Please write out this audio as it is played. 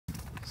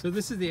So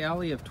this is the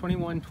alley of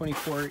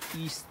 2124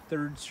 East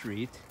 3rd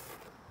Street.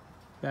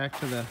 Back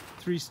to the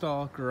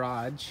 3-stall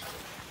garage.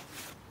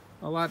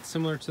 A lot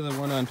similar to the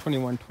one on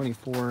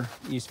 2124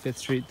 East 5th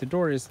Street. The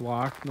door is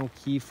locked, no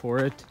key for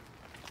it.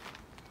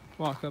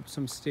 Walk up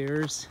some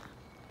stairs.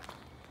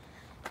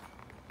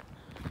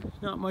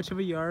 Not much of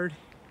a yard.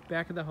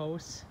 Back of the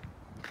house.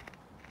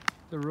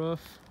 The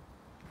roof.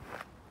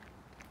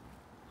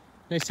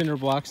 Nice cinder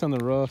blocks on the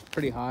roof,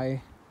 pretty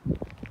high.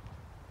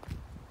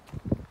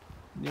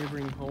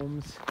 Neighboring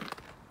homes.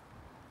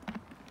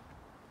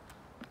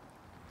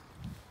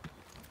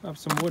 Up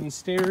some wooden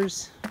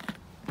stairs.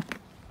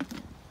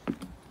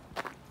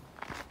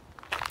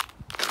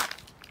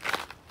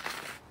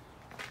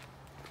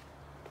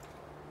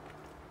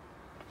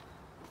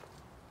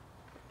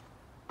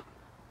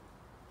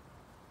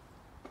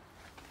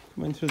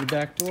 Come in through the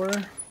back door.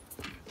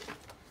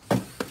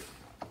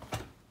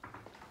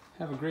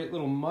 Have a great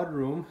little mud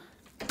room.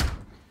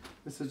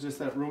 This is just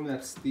that room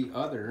that's the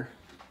other.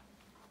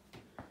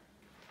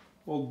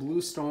 Old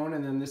bluestone,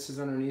 and then this is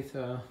underneath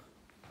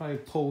probably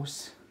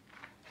posts.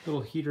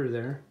 Little heater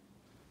there.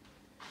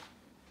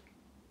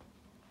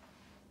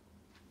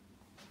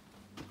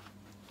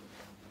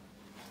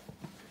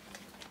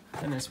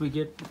 And as we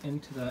get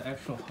into the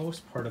actual house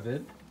part of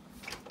it,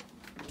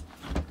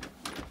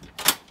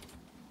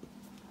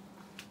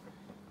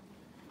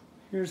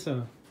 here's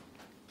a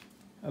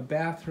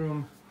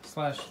bathroom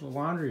slash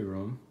laundry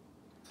room.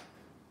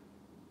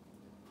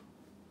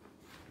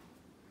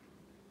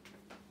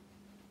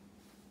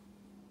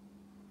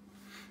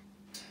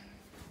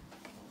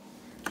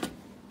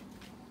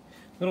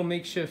 Little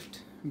makeshift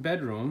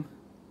bedroom,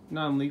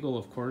 non-legal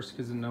of course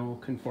because of no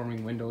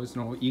conforming windows,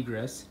 no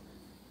egress.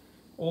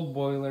 Old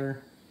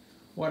boiler,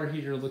 water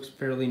heater looks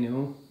fairly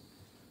new.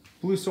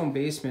 Bluestone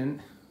basement,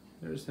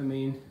 there's the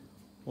main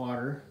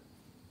water.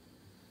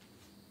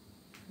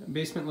 The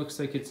basement looks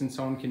like it's in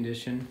sound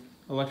condition.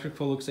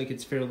 Electrical looks like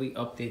it's fairly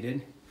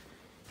updated.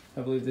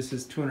 I believe this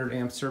is 200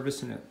 amp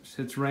service and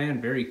it's ran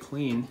very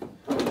clean.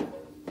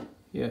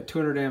 Yeah,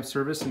 200 amp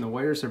service and the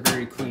wires are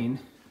very clean.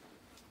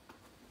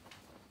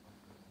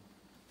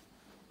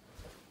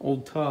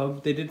 Old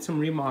tub. They did some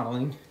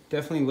remodeling.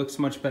 Definitely looks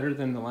much better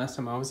than the last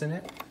time I was in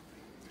it.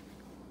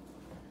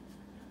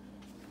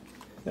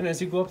 Then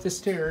as you go up the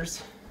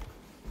stairs,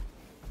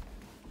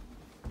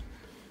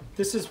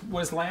 this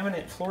was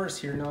laminate floors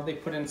here. Now they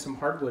put in some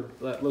hardwood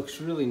that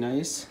looks really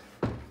nice.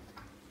 A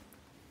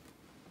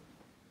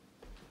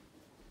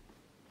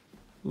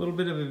little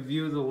bit of a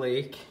view of the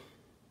lake.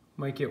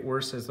 Might get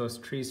worse as those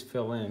trees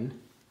fill in.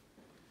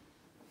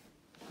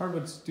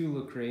 Hardwoods do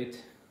look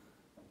great.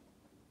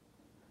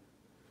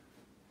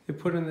 They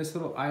put in this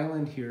little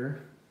island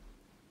here.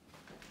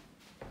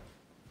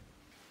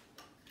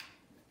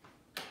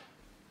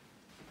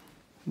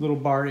 Little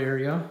bar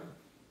area.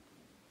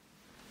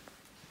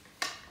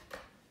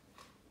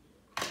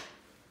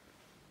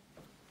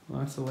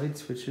 Lots of light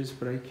switches,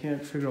 but I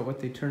can't figure out what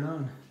they turn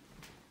on.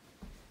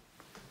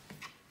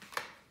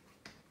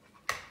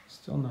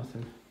 Still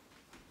nothing.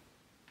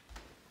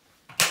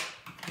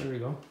 There we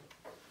go.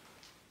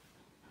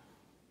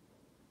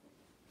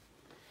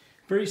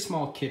 Very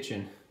small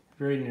kitchen.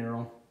 Very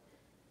narrow.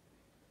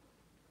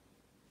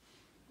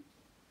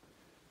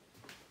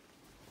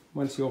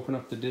 Once you open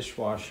up the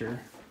dishwasher,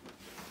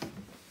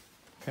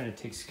 kind of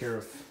takes care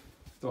of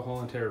the whole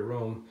entire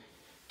room.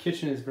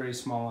 Kitchen is very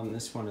small on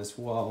this one as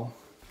well.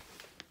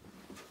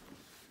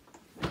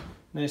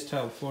 Nice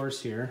tiled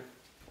floors here.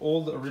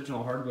 Old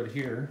original hardwood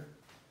here.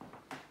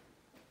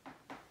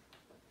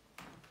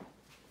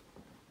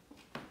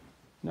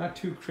 Not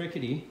too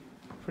crickety.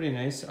 Pretty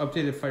nice.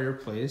 Updated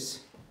fireplace.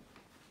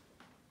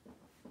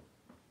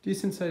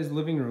 Decent sized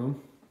living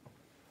room.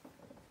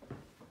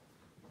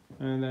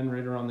 And then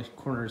right around the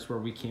corner is where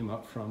we came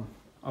up from,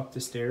 up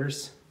the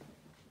stairs.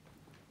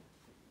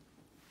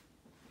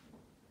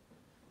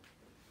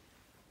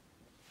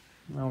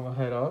 Now we'll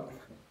head up.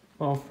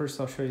 Well,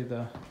 first I'll show you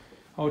the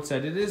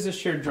outside. It is a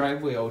shared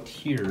driveway out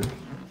here.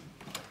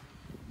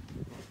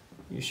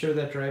 You share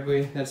that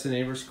driveway, that's the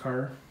neighbor's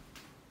car.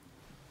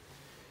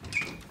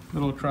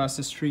 Little across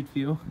the street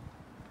view.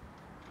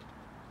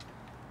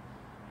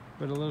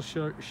 But a little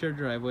shared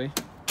driveway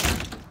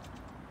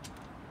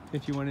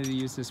if you wanted to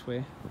use this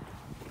way.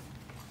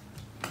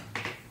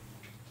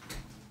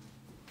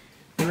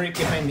 And right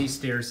behind these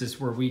stairs is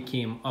where we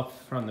came up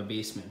from the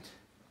basement.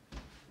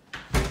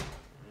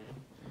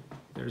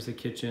 There's the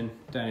kitchen,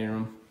 dining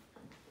room,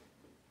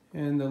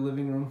 and the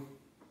living room.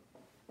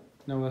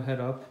 Now we'll head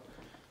up.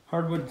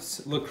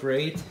 Hardwoods look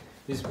great.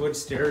 These wood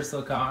stairs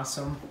look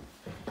awesome.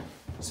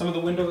 Some of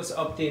the windows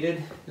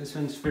updated. This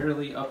one's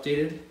fairly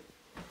updated.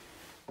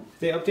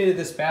 They updated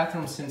this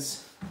bathroom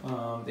since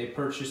they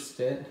purchased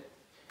it.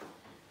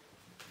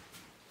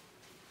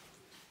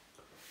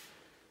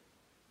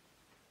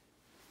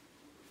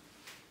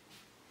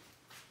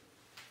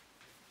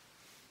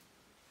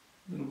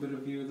 A little bit of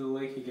view of the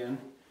lake again.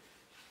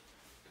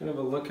 Kind of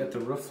a look at the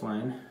roof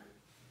line.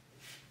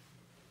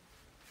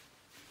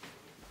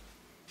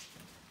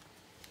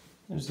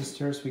 There's the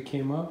stairs we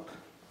came up.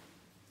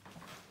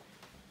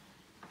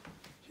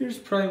 Here's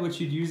probably what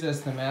you'd use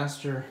as the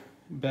master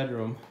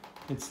bedroom.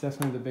 It's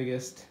definitely the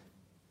biggest.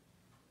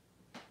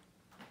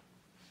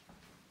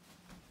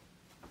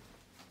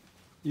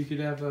 You could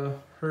have a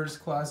hers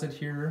closet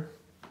here.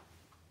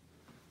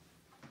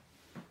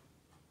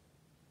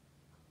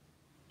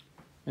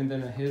 And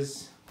then a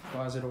his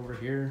closet over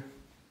here.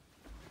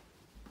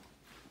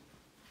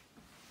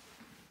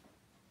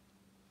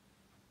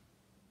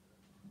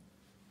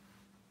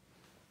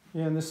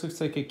 Yeah, and this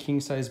looks like a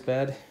king size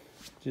bed,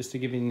 just to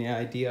give you an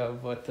idea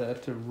of what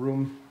the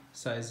room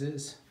size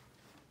is.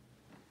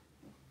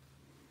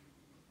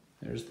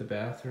 There's the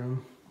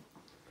bathroom.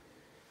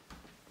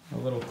 A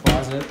little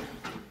closet.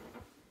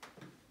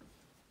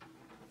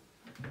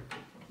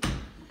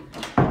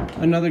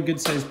 Another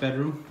good sized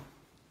bedroom.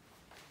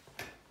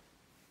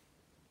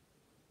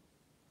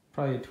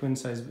 Probably a twin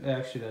size,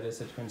 actually that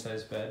is a twin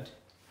size bed.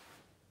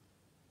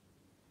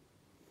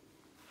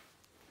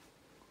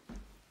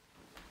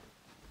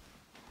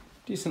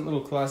 Decent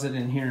little closet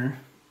in here.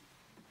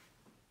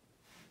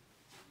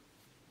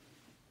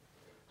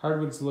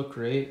 Hardwoods look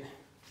great.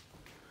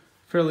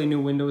 Fairly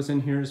new windows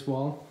in here as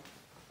well.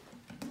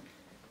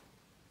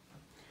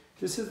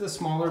 This is the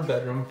smaller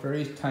bedroom,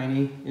 very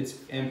tiny. It's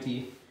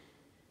empty,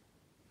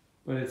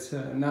 but it's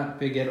not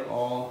big at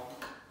all.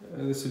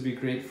 This would be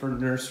great for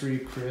nursery,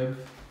 crib.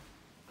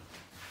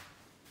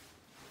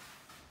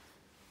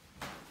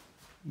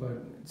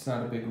 But it's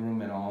not a big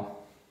room at all.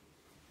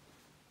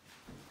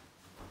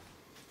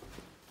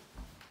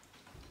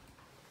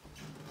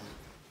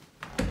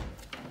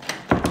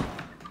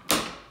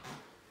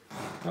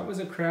 That was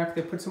a crack.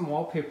 They put some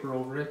wallpaper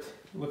over it.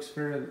 It looks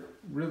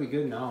really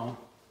good now.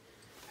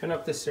 Heading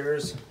up the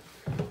stairs,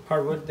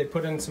 hardwood. They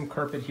put in some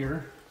carpet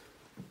here.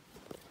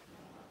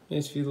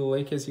 Nice view of the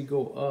lake as you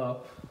go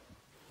up.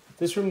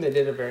 This room they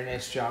did a very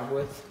nice job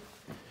with.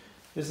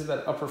 This is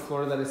that upper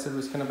floor that I said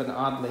was kind of an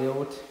odd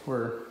layout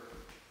where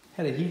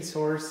had a heat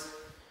source.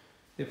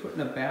 They put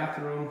in a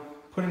bathroom,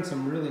 put in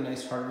some really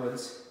nice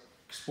hardwoods,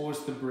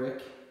 exposed the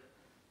brick.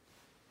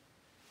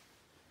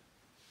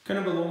 Kind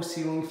of a low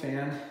ceiling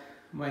fan.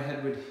 My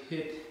head would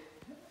hit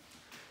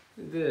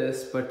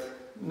this, but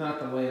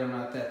not the light. I'm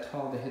not that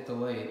tall to hit the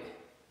light.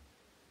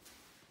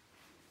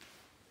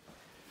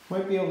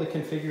 Might be able to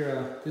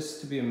configure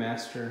this to be a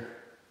master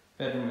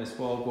bedroom as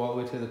well. Go all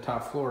the way to the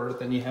top floor.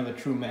 Then you have a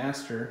true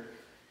master.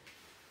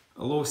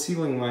 A low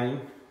ceiling line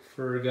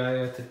for a guy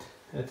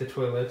at the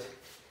toilet.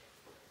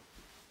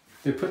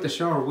 They put the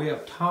shower way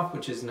up top,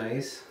 which is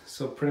nice.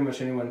 So pretty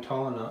much anyone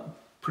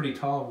pretty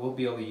tall will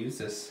be able to use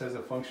this as a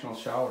functional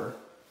shower.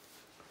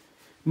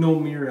 No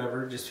mirror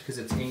ever, just because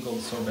it's angled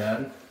so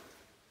bad.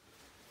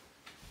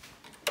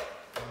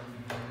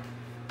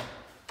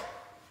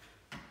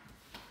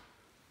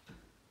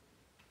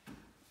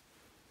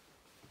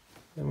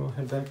 Then we'll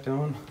head back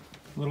down.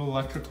 A little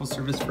electrical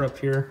service for up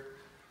here.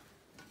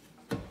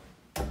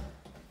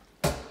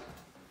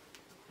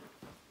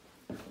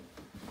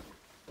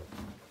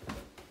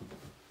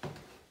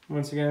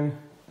 Once again,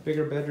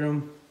 bigger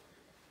bedroom.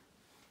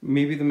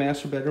 Maybe the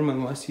master bedroom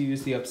unless you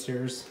use the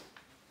upstairs.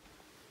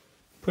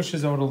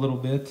 Pushes out a little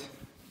bit,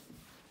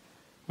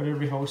 but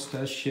every house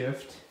does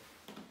shift.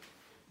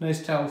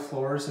 Nice tile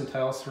floors and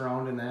tile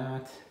surrounding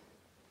that.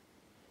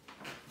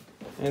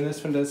 And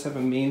this one does have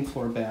a main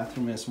floor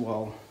bathroom as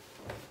well.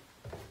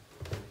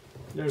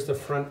 There's the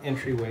front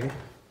entryway.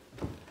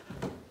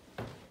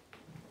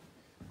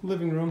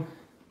 Living room.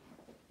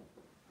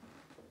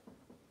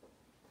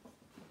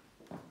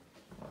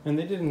 And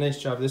they did a nice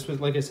job. This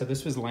was, like I said,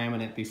 this was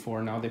laminate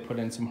before. Now they put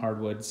in some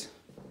hardwoods.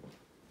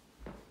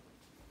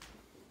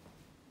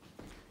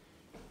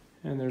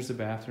 And there's the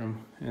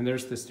bathroom. And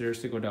there's the stairs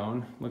to go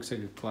down. Looks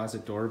like a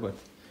closet door, but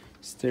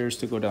stairs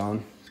to go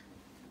down.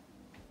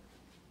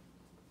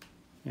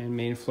 And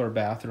main floor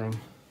bathroom.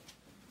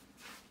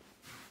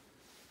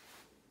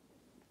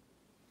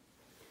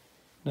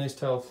 Nice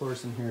tile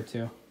floors in here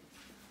too.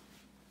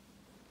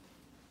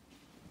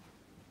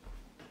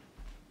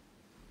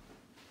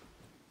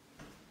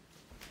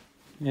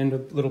 And a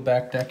little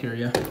back deck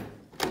area.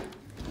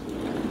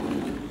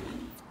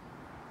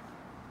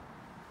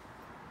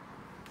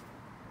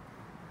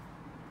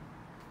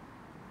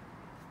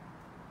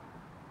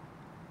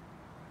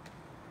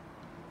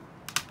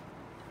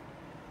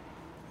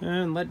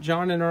 And let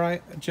John or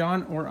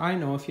I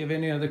know if you have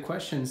any other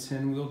questions,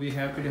 and we'll be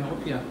happy to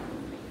help you.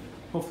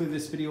 Hopefully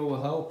this video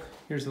will help.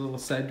 Here's a little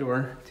side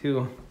door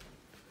too.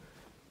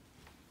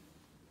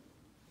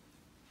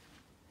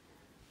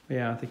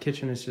 Yeah, the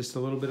kitchen is just a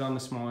little bit on the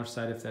smaller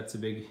side if that's a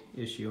big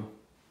issue.